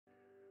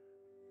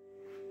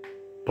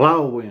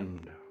Plough wind.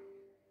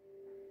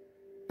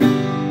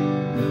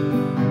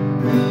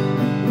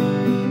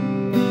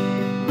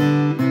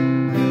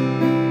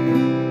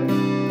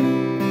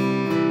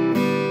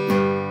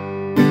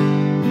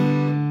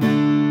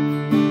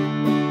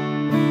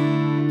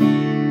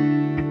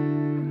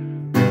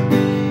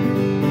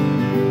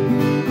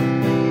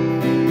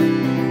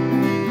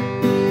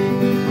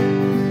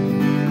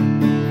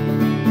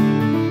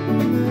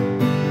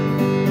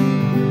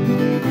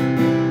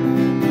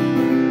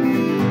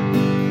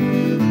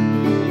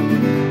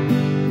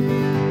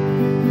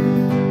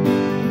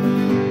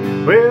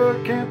 We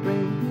were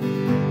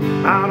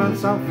camping out on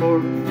South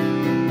Fork,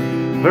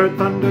 heard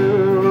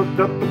thunder, looked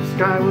up, but the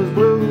sky was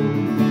blue.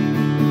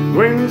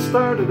 Wind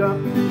started up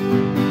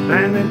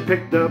and then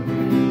picked up.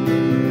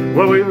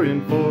 What we were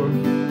in for,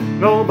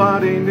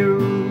 nobody knew.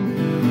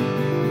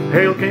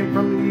 Hail came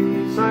from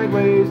the east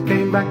sideways,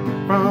 came back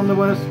from the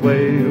west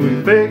way.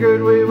 We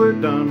figured we were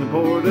done and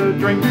poured a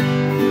drink.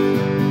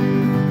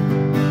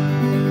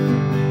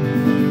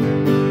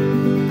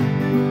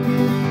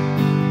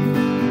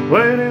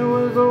 When it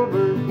was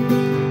over,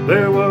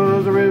 there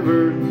was a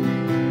river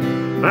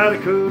that I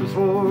could have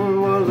swore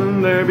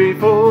wasn't there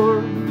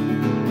before.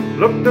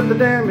 Looked at the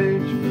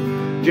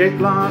damage, Jake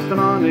lost an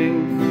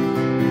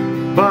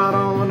awning, but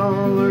all in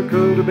all there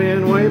could have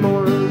been way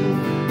more.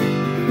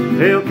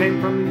 Hail came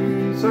from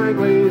the east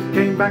sideways,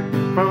 came back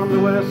from the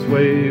west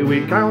way.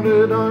 We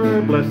counted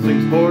our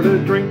blessings, poured a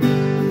drink.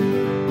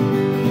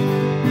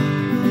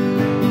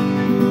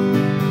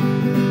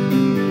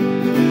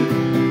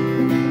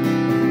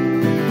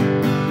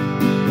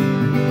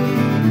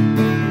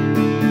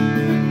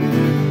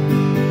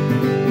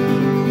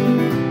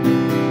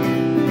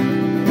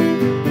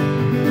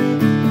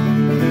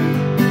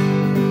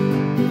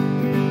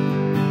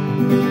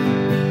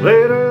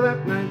 Later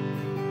that night,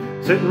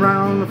 sitting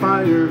round the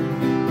fire,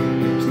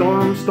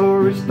 storm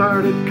stories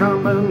started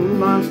coming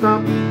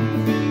non-stop.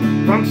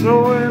 From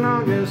snow in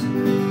August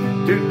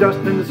to dust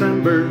in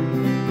December,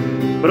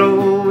 but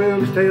old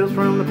Willie's tales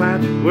from the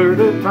patch were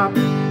the top.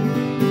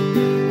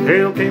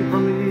 Hail came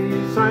from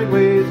the east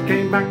sideways,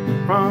 came back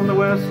from the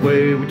west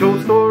way. We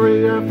told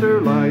story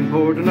after lie,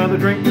 poured another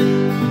drink.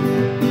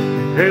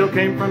 Hail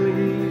came from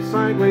the east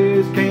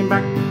sideways, came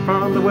back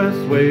from the west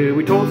way.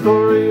 We told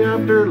story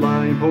after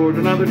lie, poured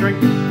another drink.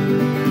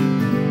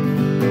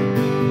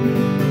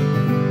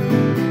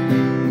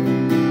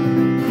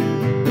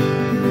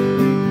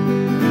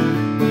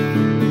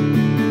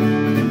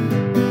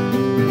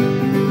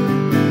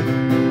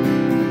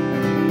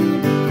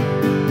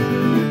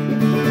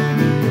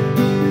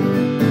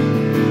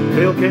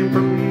 Hail came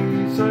from the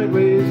east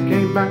sideways,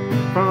 came back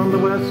from the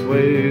west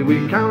way.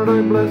 We counted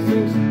our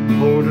blessings,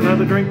 poured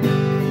another drink.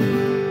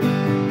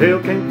 Hail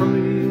came from the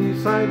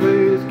east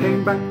sideways,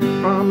 came back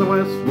from the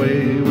west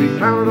way. We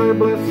counted our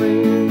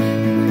blessings,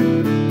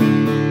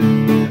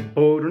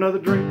 poured another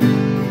drink.